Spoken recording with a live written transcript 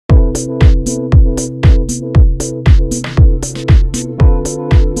Good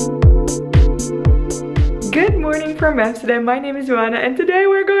morning from Amsterdam. My name is Joanna and today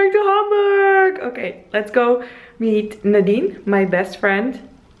we're going to Hamburg. Okay, let's go meet Nadine, my best friend,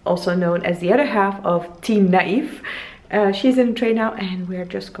 also known as the other half of Team Naïef. She's in the train now and we're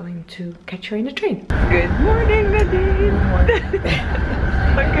just going to catch her in the train. Good morning, Nadine. Good morning.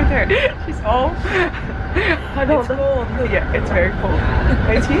 Look at her. She's all... It's cold. Yeah, it's very cold.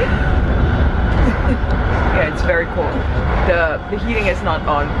 Is he? Yeah, it's very cold. The heating is not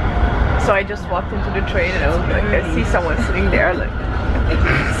on. So I just walked into the train and I was like, I see someone sitting there like...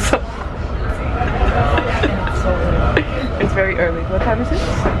 so it's very early. What time is it?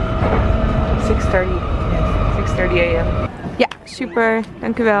 6:30. 6:30 a.m. Ja, super.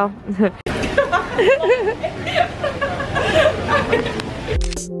 Dank u wel.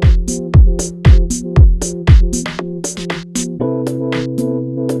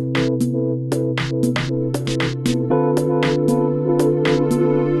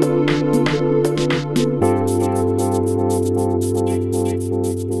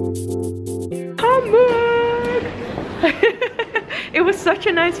 It was such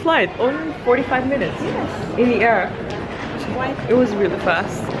a nice flight, only 45 minutes. Yes. In the air. It was really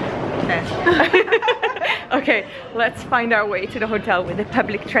fast. Okay, let's find our way to the hotel with the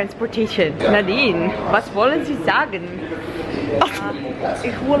public transportation. Nadine, was wollen Sie sagen?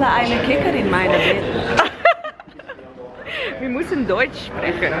 Ich hole eine Kicker in meine Bett. Wir müssen Deutsch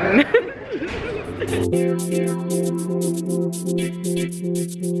sprechen.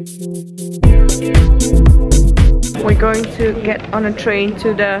 We're going to get on a train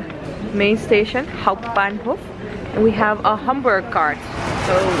to the main station, Hauptbahnhof, and we have a Hamburg card.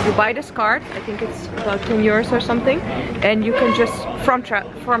 So you buy this card, I think it's about 10 euros or something, and you can just from 10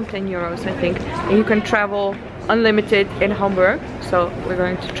 euros I think, and you can travel unlimited in Hamburg. So we're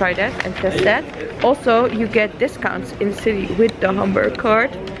going to try that and test that. Also, you get discounts in the city with the Hamburg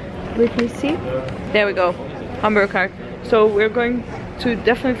card. Let me see. There we go, Hamburg card. So we're going to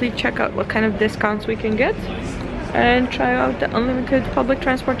definitely check out what kind of discounts we can get and try out the unlimited public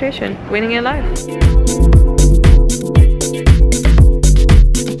transportation. Winning in life.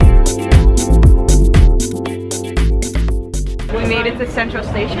 We made it to Central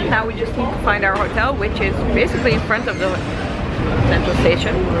Station. Now we just need to find our hotel, which is basically in front of the Central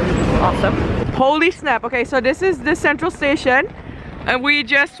Station. Awesome. Holy snap. Okay, so this is the Central Station and we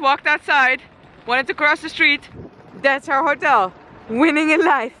just walked outside, wanted to cross the street. That's our hotel. Winning in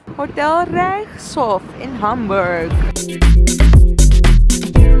life. Hotel Rijkshof in Hamburg.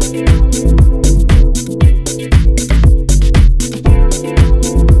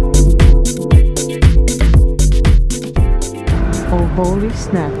 Oh, holy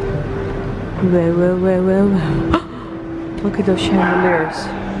snap. Well. Look at those chandeliers.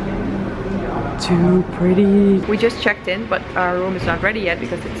 Too pretty. We just checked in, but our room is not ready yet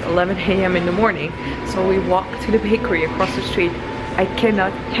because it's 11 a.m. in the morning. So we walked to the bakery across the street. I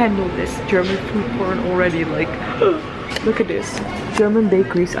cannot handle this German food porn already. Like, look at this. German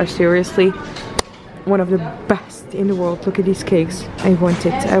bakeries are seriously one of the best in the world. Look at these cakes. I want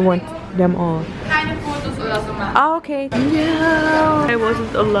it. I want them all. Oh, okay. No, I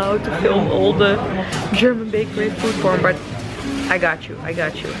wasn't allowed to film all the German bakery food porn, but I got you. I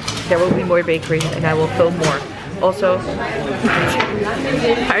got you. There will be more bakeries and I will film more. Also,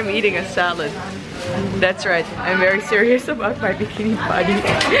 I'm eating a salad. That's right, I'm very serious about my bikini body.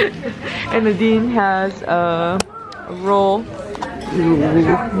 And Nadine has a roll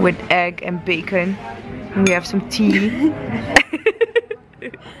with egg and bacon. And we have some tea.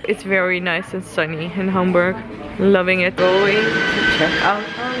 It's very nice and sunny in Hamburg. Loving it. Going to check out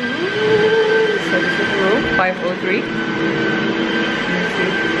our room. So this is room 503.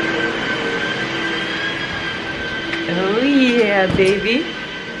 Oh yeah, baby.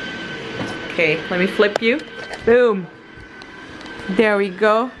 Okay, let me flip you. Boom. There we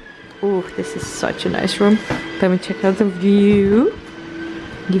go. Ooh, this is such a nice room. Let me check out the view.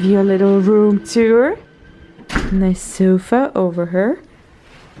 Give you a little room tour. Nice sofa over here.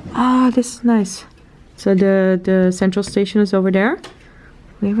 Ah, this is nice. So the central station is over there.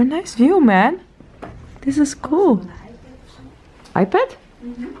 We have a nice view, man. This is cool. iPad?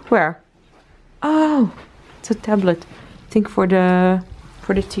 Where? Oh, it's a tablet. I think for the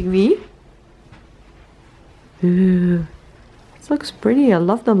TV. Ooh, this looks pretty. I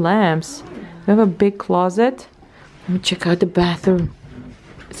love the lamps. We have a big closet. Let me check out the bathroom.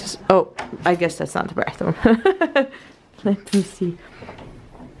 Oh, I guess that's not the bathroom. Let me see.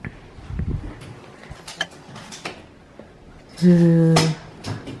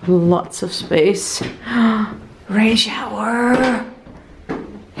 Lots of space. Rain shower.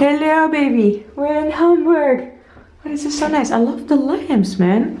 Hello, baby. We're in Hamburg. Oh, this is so nice. I love the lamps,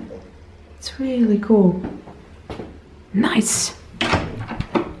 man. It's really cool. Nice.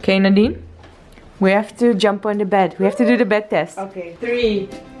 Okay, Nadine. We have to jump on the bed. We have to do the bed test. Okay. 3,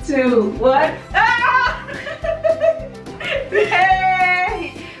 2, 1. Ah!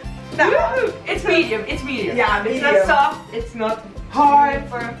 Hey! No. It's medium. It's medium. Yeah, It's medium. not soft. It's not hard.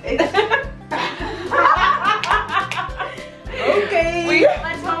 Okay.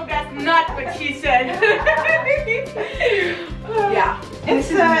 Let's hope that's not what she said. Yeah. This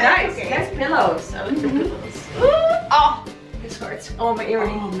is nice. Okay. Nice pillows. I like the pillows. Oh, this hurts. Oh, my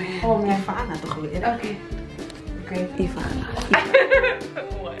earring. Oh man. Oh man. Ivana toch weer? Okay. Okay. Ivana.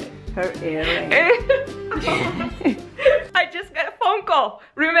 What? Her earring. I just got a phone call.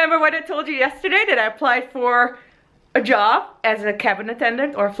 Remember what I told you yesterday that I applied for a job as a cabin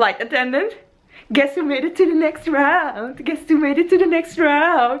attendant or flight attendant? Guess who made it to the next round? Guess who made it to the next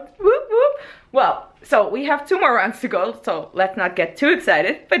round? Whoop whoop. Well, so we have 2 more rounds to go, so let's not get too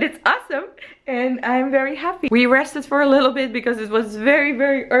excited, but it's awesome and I'm very happy. We rested for a little bit because it was very,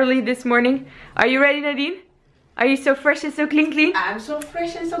 very early this morning. Are you ready, Nadine? Are you so fresh and so clean? I'm so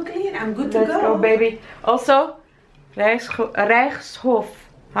fresh and so clean. I'm good to Let's go, baby. Also, Rijkshof,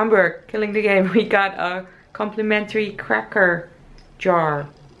 Hamburg, killing the game. We got a complimentary cracker jar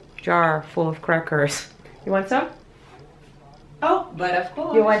full of crackers. You want some? Oh, but of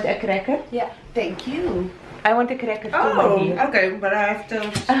course. You want a cracker? Yeah. Thank you. I want a cracker too. Oh, my dear. okay, but I have to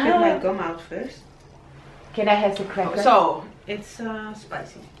spit my gum out first. Can I have a cracker? So, it's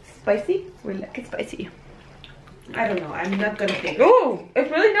spicy. Spicy? We like it spicy. I don't know. I'm not gonna take it. Ooh,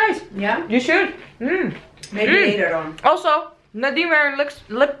 it's really nice. Yeah? You should. Mm. Maybe later on. Also, Nadine wearing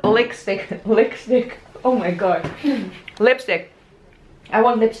lipstick. Oh my god. Lipstick. I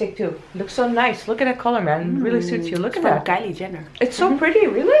want lipstick too. Looks so nice. Look at that color, man. It really suits you. Look at that. Kylie Jenner. It's so pretty,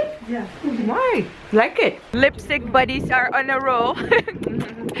 really? Yeah. Why? Like it. Lipstick buddies are on a roll.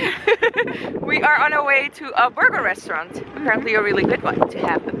 We are on our way to a burger restaurant. Apparently a really good one to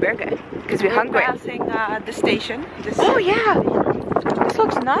have a burger. Because we're hungry. Passing the station. Oh yeah. This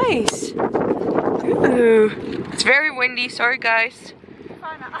looks nice. Ooh. It's very windy. Sorry guys.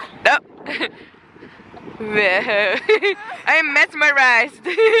 No. I'm mesmerized.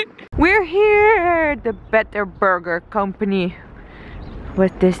 We're here, the Better Burger Company.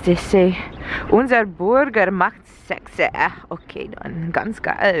 What does this say? Unser Burger macht sexy. Okay dann, ganz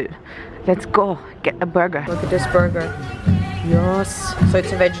geil. Let's go get a burger. Look at this burger. Yes. So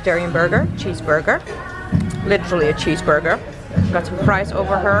it's a vegetarian burger, cheeseburger. Literally a cheeseburger. Got some fries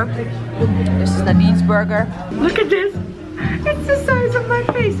over her. This is Nadine's burger. Look at this. It's the size of my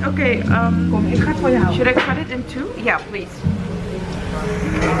face. Okay, should I cut it in 2? Yeah, please.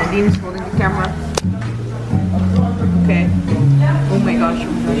 Okay, Nadine is holding the camera. Okay. Oh my gosh.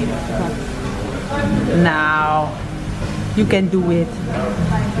 Now, you can do it.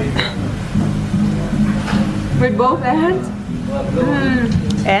 With both hands?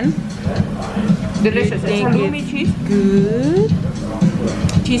 And? Delicious. It's halloumi cheese. Good.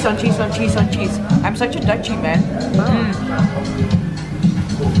 Cheese on cheese on cheese on cheese. I'm such a Dutchie, man.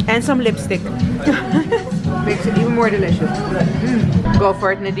 And some lipstick. Makes it even more delicious. Go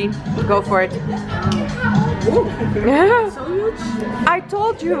for it, Nadine. Go for it. Yeah. So huge. I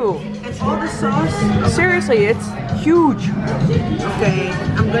told you. And all the sauce. Seriously, it's huge. Okay,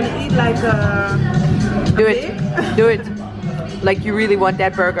 I'm gonna eat like a Do it. Do it. Like you really want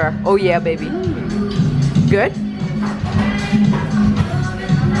that burger. Oh yeah, baby. Good?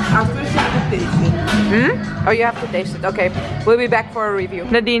 I'll first have to taste it. Oh, you have to taste it. Okay. We'll be back for a review.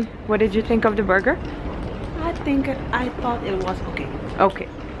 Nadine, what did you think of the burger? I thought it was okay. Okay.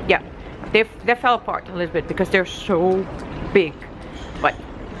 Yeah. They fell apart a little bit because they're so big. But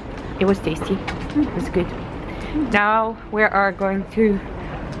it was tasty. It was good. Now we are going to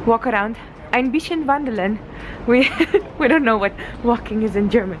walk around. Ein bisschen wandelen. We don't know what walking is in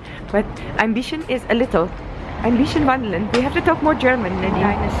German, but ein bisschen is a little. Ein bisschen wandelen. We have to talk more German,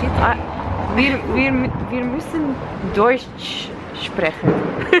 Nadine. Wir müssen Deutsch sprechen.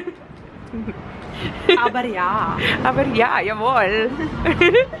 Aber ja. Aber ja, jawohl.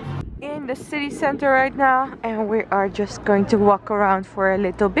 In the city center right now, and we are just going to walk around for a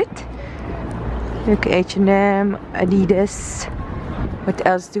little bit. Look, H&M, Adidas. What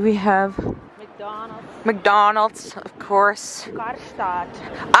else do we have? McDonald's, of course. Karstadt.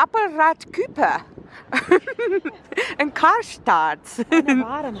 Apparat Cooper. And Karstadt. And a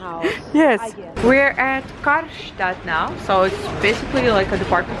Warenhaus. Yes. We're at Karstadt now. So it's basically like a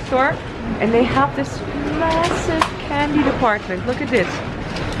department store. And they have this massive candy department. Look at this.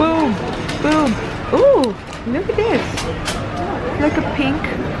 Boom. Boom. Ooh, look at this. Like a pink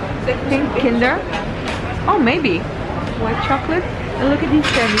pink Kinder. Oh, maybe white chocolate. And look at these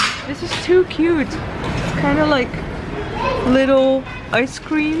candies. This is too cute. It's kind of like little ice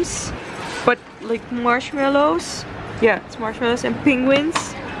creams, but like marshmallows. Yeah, it's marshmallows and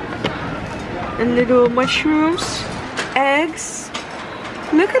penguins and little mushrooms, eggs.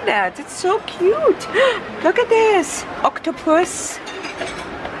 Look at that, it's so cute. Look at this, octopus.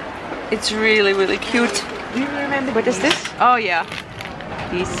 It's really, really cute. Do you remember What is this? Oh yeah,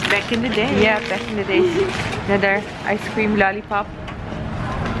 these back in the day? Yeah, back in the day. Another ice cream lollipop.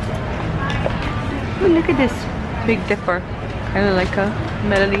 Oh, look at this, Big Dipper. Kind of like a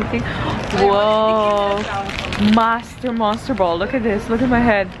melody thing. Whoa, Master Monster Ball. Look at this. Look at my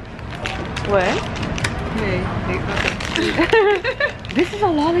head. What? This is a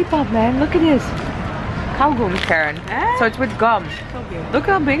lollipop, man. Look at this. Kaugum, Karen. So it's with gum. Look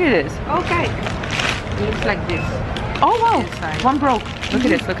how big it is. Okay. It looks like this. Oh wow. One broke. Look at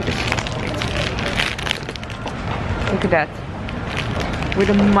this. Look at this. Look at that. With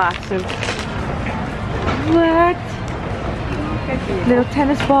a massive. What? Little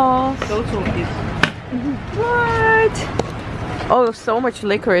tennis balls. What? Oh, so much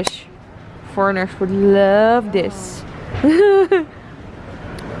licorice. Foreigners would love this.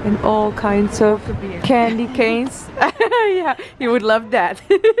 And all kinds of candy canes. Yeah, you would love that.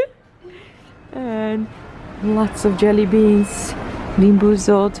 And lots of jelly beans. Bean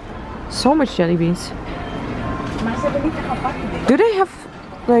boozled. So much jelly beans. Do they have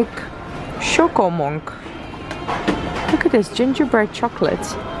like Choco Monk? Look at this, gingerbread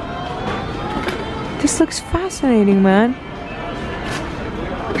chocolate. This looks fascinating, man.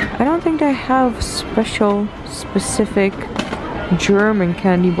 I don't think they have specific German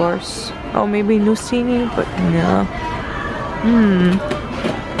candy bars. Oh, maybe Nussini, but no.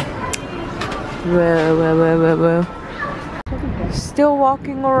 Whoa. Still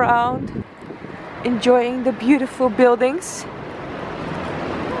walking around, enjoying the beautiful buildings.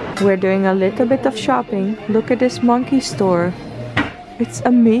 We're doing a little bit of shopping. Look at this monkey store. It's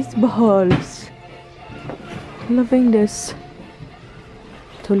amazeballs. Loving this.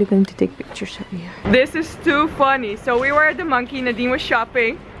 Totally going to take pictures of you. This is too funny. So we were at the monkey, Nadine was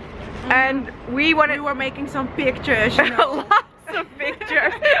shopping, and we were making some pictures, you know. Lots of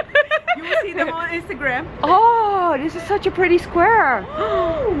pictures. You will see them on Instagram. Oh, this is such a pretty square.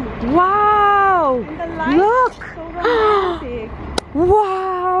 Wow. And the lights, look. so romantic.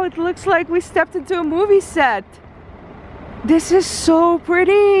 Wow, it looks like we stepped into a movie set. This is so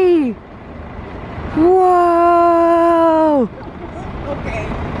pretty. Whoa. Okay.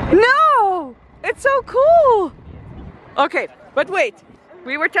 No, it's so cool. Okay, but wait.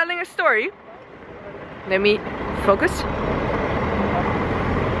 We were telling a story. Let me focus.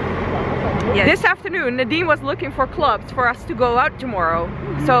 Yes. This afternoon, Nadine was looking for clubs for us to go out tomorrow.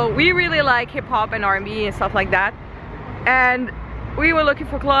 So we really like hip hop and R&B and stuff like that. And we were looking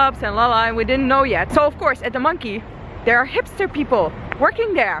for clubs and and we didn't know yet. So of course at the Monkey there are hipster people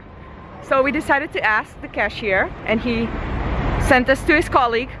working there. So we decided to ask the cashier, and he sent us to his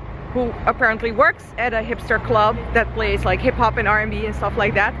colleague who apparently works at a hipster club that plays like hip hop and R&B and stuff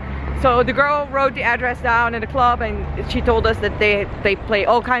like that. So the girl wrote the address down in the club, and she told us that they play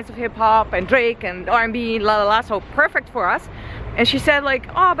all kinds of hip hop and Drake and R&B, so perfect for us. And she said like,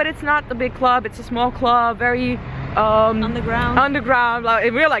 oh, but it's not a big club, it's a small club, very underground.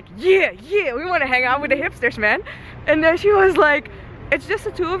 And we were like, yeah, we want to hang out with the hipsters, man. And then she was like, it's just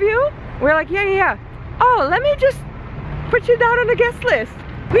the two of you? We're like, yeah. Oh, let me just put you down on the guest list.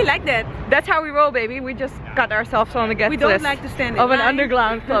 We like that. That's how we roll, baby. We just got ourselves on the guest list. We don't like to stand in of line. An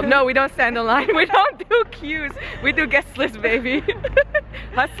underground club. No, we don't stand in line. We don't do queues. We do guest list, baby.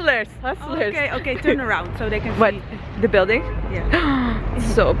 Hustlers. Okay, turn around so they can what, see. The building? Yeah.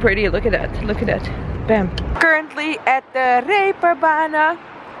 It's so pretty. Look at that. Look at that. Bam. Currently at the Reeperbahn,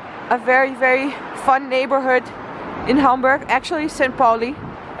 a very, very fun neighborhood in Hamburg. Actually, St. Pauli.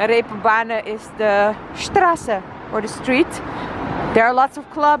 Reeperbahn is the Straße, or the street. There are lots of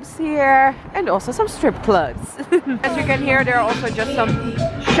clubs here, and also some strip clubs. As you can hear, there are also just some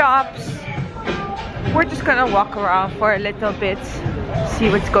shops. We're just gonna walk around for a little bit, see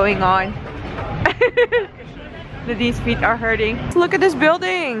what's going on. Nadine's feet are hurting. Look at this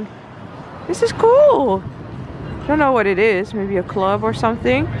building. This is cool. I don't know what it is, maybe a club or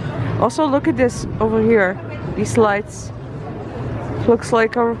something. Also look at this over here, these lights. Looks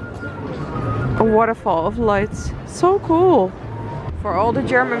like a waterfall of lights. So cool. For all the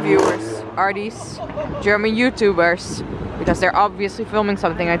German viewers, are these German YouTubers? Because they're obviously filming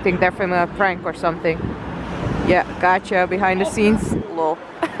something. I think they're filming a prank or something. Yeah, gotcha, behind the scenes. Lol.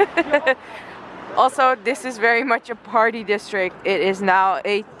 Also, this is very much a party district. It is now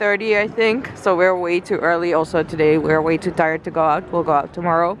 8:30, I think, so we're way too early. Also today we're way too tired to go out. We'll go out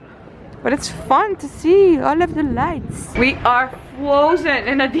tomorrow. But it's fun to see all of the lights. We are frozen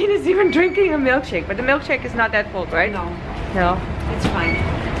and Nadine is even drinking a milkshake. But the milkshake is not that cold, right? No. No. It's fine.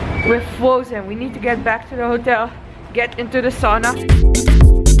 We're frozen. We need to get back to the hotel, get into the sauna.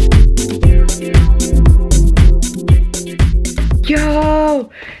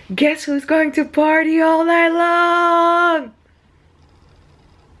 Yo! Guess who's going to party all night long?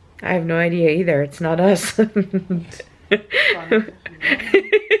 I have no idea either. It's not us.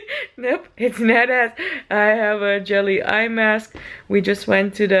 Nope, it's not us. I have a jelly eye mask. We just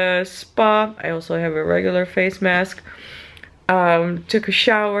went to the spa. I also have a regular face mask. Took a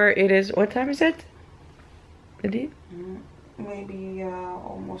shower. It is, what time is it? Nadine? Maybe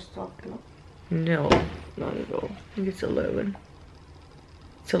almost 12 o'clock. No, not at all. I think it's 11.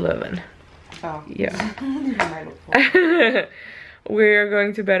 It's 11. Oh. Yeah. We're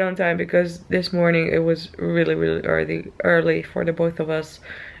going to bed on time because this morning it was really early for the both of us,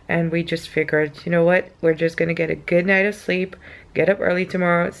 and we just figured, you know what, we're just gonna get a good night of sleep, get up early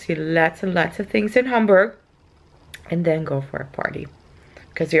tomorrow, see lots and lots of things in Hamburg, and then go for a party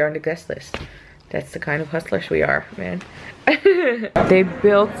because you're on the guest list. That's the kind of hustlers we are, man. They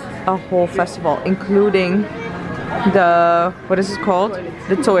built a whole festival, including the, what is it called?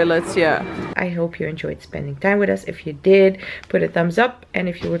 The toilets, yeah. I hope you enjoyed spending time with us. If you did, put a thumbs up. And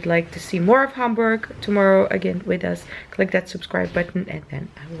if you would like to see more of Hamburg tomorrow again with us, click that subscribe button. And then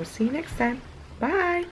I will see you next time. Bye!